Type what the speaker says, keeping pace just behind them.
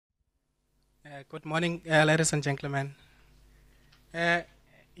Good morning, ladies and gentlemen. Uh,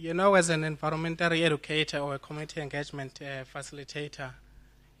 as an environmental educator or a community engagement facilitator,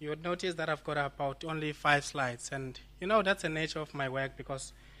 you would notice that I've got about only 5 slides. And, that's the nature of my work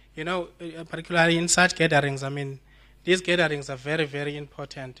because, particularly in such gatherings, these gatherings are very, very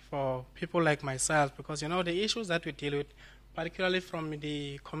important for people like myself because, the issues that we deal with, particularly from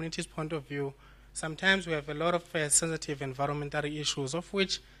the community's point of view, sometimes we have a lot of sensitive environmental issues of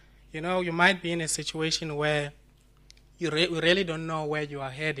which you might be in a situation where you really don't know where you are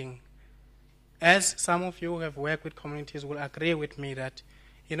heading. As some of you who have worked with communities will agree with me that,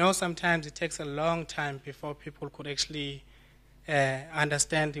 sometimes it takes a long time before people could actually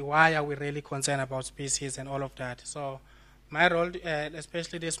understand why are we really concerned about species and all of that. So my role,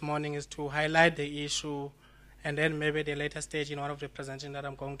 especially this morning, is to highlight the issue and then maybe the later stage in one of the presentations that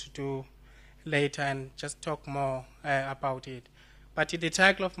I'm going to do later and just talk more about it. But the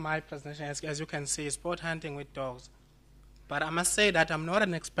title of my presentation, as you can see, is Sport Hunting with Dogs. But I must say that I'm not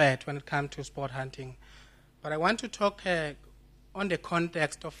an expert when it comes to sport hunting. But I want to talk on the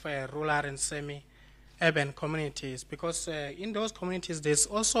context of rural and semi-urban communities because in those communities there's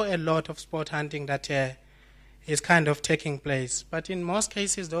also a lot of sport hunting that is kind of taking place. But in most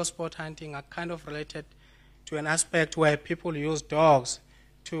cases, those sport hunting are kind of related to an aspect where people use dogs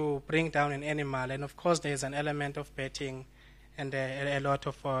to bring down an animal. And of course, there's an element of betting and a lot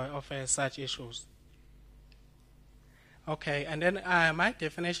of such issues. Okay, and then my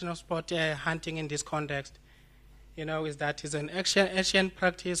definition of sport hunting in this context, is that it's an ancient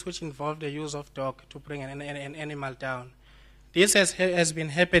practice which involved the use of dog to bring an animal down. This has been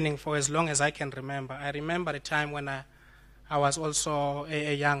happening for as long as I can remember. I remember a time when I was also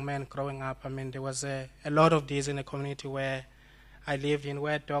a young man growing up. There was a lot of these in the community where I lived in,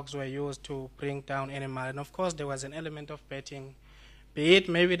 where dogs were used to bring down animals. And of course, there was an element of betting, be it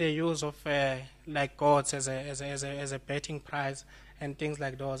maybe the use of like goats as a betting prize and things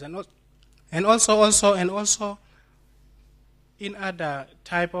like those, and also in other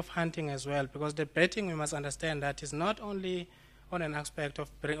type of hunting as well. Because the betting, we must understand that is not only on an aspect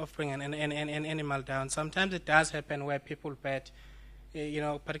of bringing an animal down. Sometimes it does happen where people bet,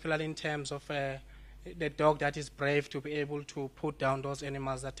 particularly in terms of the dog that is brave to be able to put down those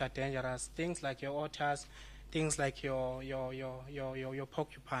animals that are dangerous. Things like your otters, things like your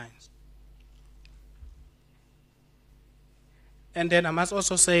porcupines. And then I must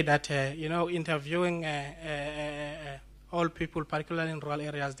also say that, interviewing all people, particularly in rural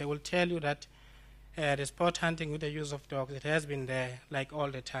areas, they will tell you that the sport hunting with the use of dogs, it has been there like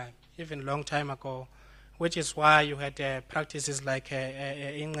all the time, even long time ago, which is why you had practices like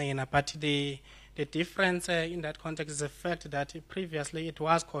Inqina. But the difference in that context is the fact that previously it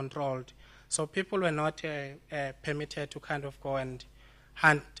was controlled. So people were not permitted to kind of go and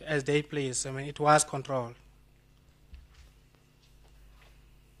hunt as they please. It was controlled.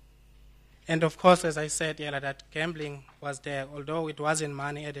 And of course, as I said earlier, that gambling was there, although it wasn't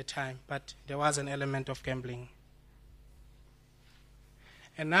money at the time, but there was an element of gambling.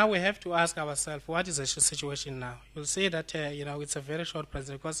 And now we have to ask ourselves, what is the situation now? You'll see that, it's a very short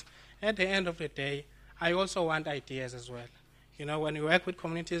presentation because at the end of the day, I also want ideas as well. When you work with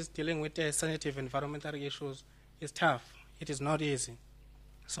communities dealing with sensitive environmental issues, it's tough. It is not easy.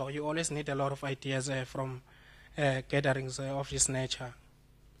 So you always need a lot of ideas from gatherings of this nature.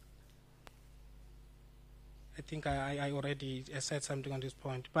 I think I already said something on this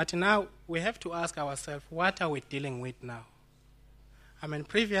point. But now we have to ask ourselves, what are we dealing with now?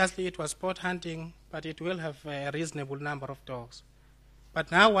 Previously it was sport hunting, but it will have a reasonable number of dogs.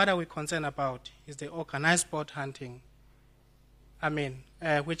 But now what are we concerned about is the organized sport hunting,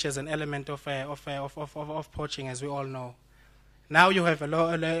 which is an element of poaching, as we all know. Now you have a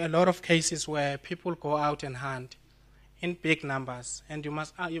lot of cases where people go out and hunt in big numbers, and you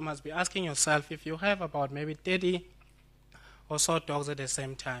must be asking yourself if you have about maybe 30 or so dogs at the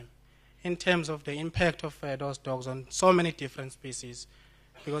same time, in terms of the impact of those dogs on so many different species.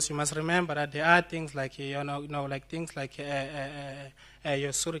 Because you must remember that there are things like things like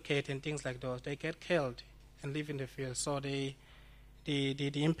your surrogate and things like those. They get killed and live in the field, so the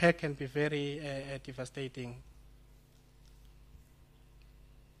impact can be very devastating.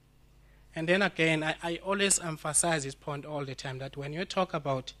 And then again, I always emphasize this point all the time, that when you talk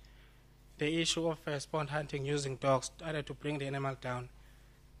about the issue of sport hunting using dogs either to bring the animal down,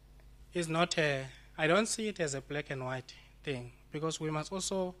 is not I don't see it as a black and white thing, because we must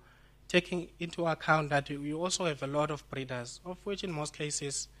also take into account that we also have a lot of breeders, of which in most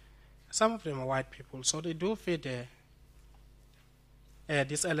cases, some of them are white people, so they do feed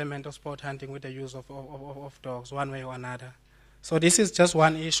this element of sport hunting with the use of dogs one way or another. So this is just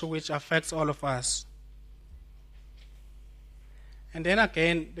one issue which affects all of us. And then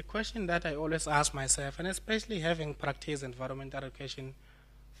again, the question that I always ask myself, and especially having practiced environmental education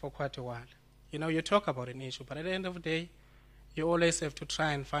for quite a while, you talk about an issue, but at the end of the day, you always have to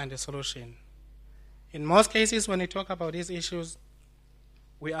try and find a solution. In most cases, when we talk about these issues,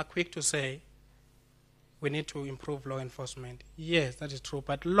 we are quick to say we need to improve law enforcement. Yes, that is true,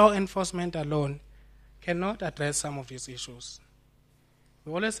 but law enforcement alone cannot address some of these issues.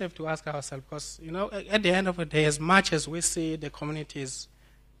 We always have to ask ourselves, because, at the end of the day, as much as we see the communities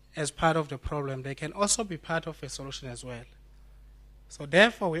as part of the problem, they can also be part of a solution as well. So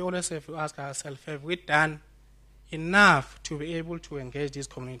therefore, we always have to ask ourselves, have we done enough to be able to engage these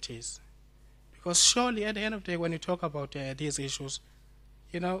communities? Because surely at the end of the day, when you talk about these issues,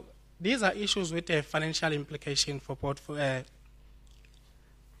 these are issues with a financial implication for both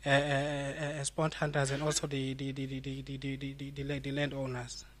sport hunters and also the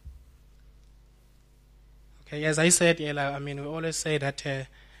landowners. Okay, as I said earlier, we always say that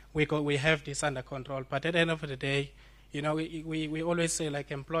we have this under control, but at the end of the day, we always say,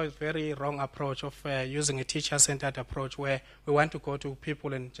 employ a very wrong approach of using a teacher-centered approach where we want to go to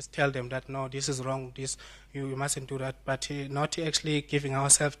people and just tell them that, no, this is wrong, this you mustn't do that, but not actually giving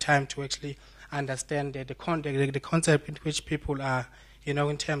ourselves time to actually understand the concept in which people are,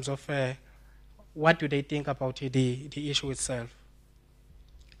 in terms of what do they think about the issue itself.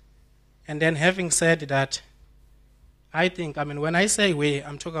 And then having said that, I think, when I say we,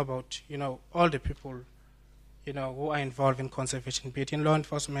 I'm talking about, all the people who are involved in conservation, be it in law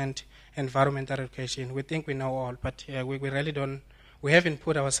enforcement, environmental education. We think we know all, but we really don't, we haven't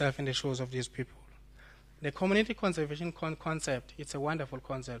put ourselves in the shoes of these people. The community conservation concept, it's a wonderful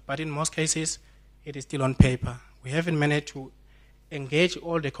concept, but in most cases, it is still on paper. We haven't managed to engage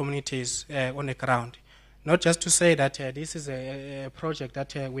all the communities on the ground. Not just to say that this is a project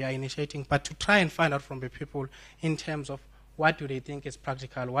that we are initiating, but to try and find out from the people in terms of what do they think is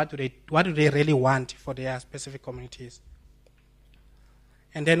practical? What do they really want for their specific communities?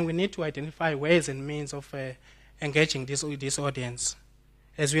 And then we need to identify ways and means of engaging this audience.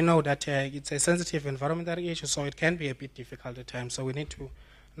 As we know that it's a sensitive environmental issue, so it can be a bit difficult at times. So we need to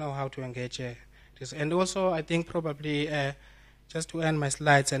know how to engage this. And also, I think probably just to end my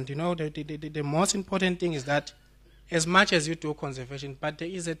slides, and the most important thing is that as much as you do conservation, but there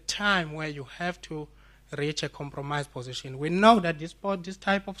is a time where you have to reach a compromise position. We know that this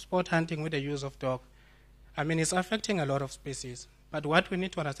type of sport hunting with the use of dog, it's affecting a lot of species. But what we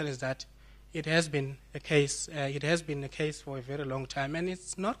need to understand is that it has been a case. It has been a case for a very long time, and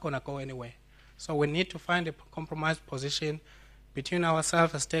it's not going to go anywhere. So we need to find a compromise position between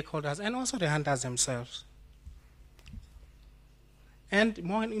ourselves as stakeholders and also the hunters themselves. And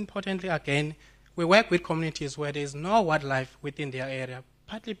more importantly, again, we work with communities where there is no wildlife within their area,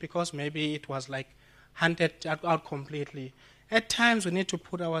 partly because maybe it was hunted out completely. At times, we need to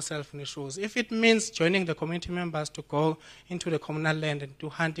put ourselves in the shoes. If it means joining the community members to go into the communal land and do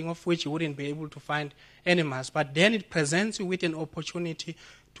hunting, of which you wouldn't be able to find animals, but then it presents you with an opportunity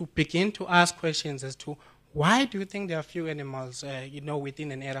to begin to ask questions as to why do you think there are few animals,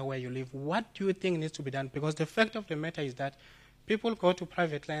 within an area where you live? What do you think needs to be done? Because the fact of the matter is that people go to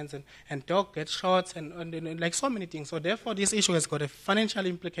private lands and dog get shots and so many things. So therefore, this issue has got a financial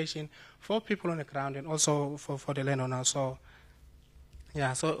implication for people on the ground and also for the landowner. So,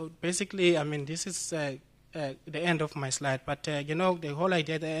 yeah, so basically, this is the end of my slide. But, the whole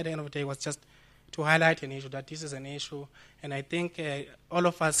idea at the end of the day was just to highlight an issue, that this is an issue. And I think all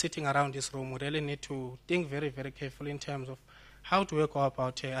of us sitting around this room, we really need to think very, very carefully in terms of how do we go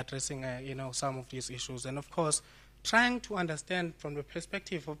about addressing, some of these issues. And, of course, trying to understand from the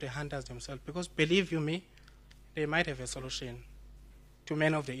perspective of the hunters themselves, because believe you me, they might have a solution to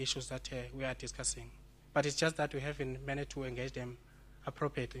many of the issues that we are discussing. But it's just that we haven't managed to engage them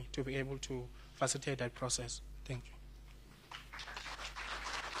appropriately to be able to facilitate that process. Thank you.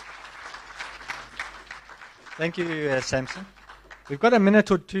 Thank you, Samson. We've got a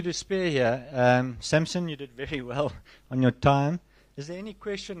minute or two to spare here. Samson, you did very well on your time. Is there any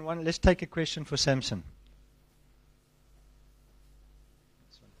question? Let's take a question for Samson.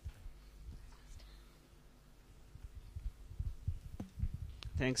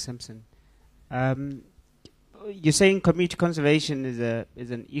 Thanks, Samson. You're saying community conservation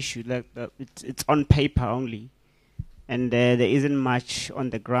is an issue, it's on paper only, and there isn't much on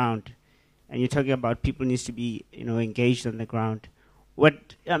the ground. And you're talking about people needs to be engaged on the ground.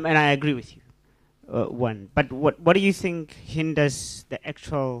 And I agree with you. But what do you think hinders the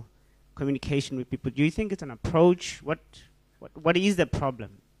actual communication with people? Do you think it's an approach? What is the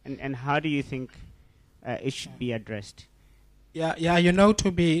problem, and how do you think it should be addressed? Yeah, you know, to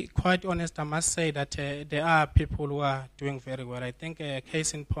be quite honest, I must say that there are people who are doing very well. I think a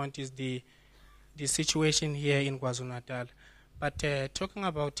case in point is the situation here in KwaZulu-Natal. But talking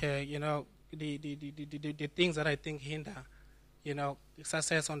about, you know, the things that I think hinder, you know,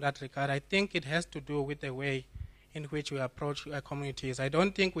 success on that regard, I think it has to do with the way in which we approach our communities. I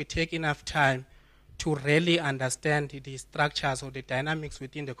don't think we take enough time to really understand the structures or the dynamics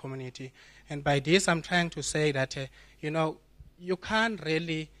within the community. And by this, I'm trying to say that, you know, you can't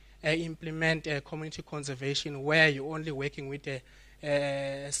really implement community conservation where you're only working with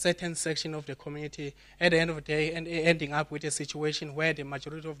a certain section of the community at the end of the day and ending up with a situation where the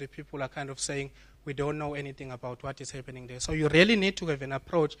majority of the people are kind of saying we don't know anything about what is happening there. So you really need to have an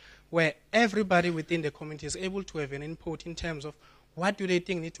approach where everybody within the community is able to have an input in terms of what do they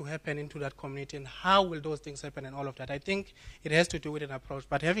think need to happen into that community and how will those things happen and all of that. I think it has to do with an approach.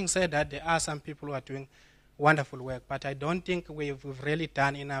 But having said that, there are some people who are doing wonderful work, but I don't think we've really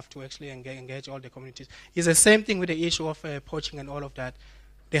done enough to actually engage all the communities. It's the same thing with the issue of poaching and all of that.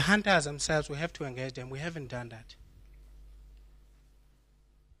 The hunters themselves, we have to engage them. We haven't done that.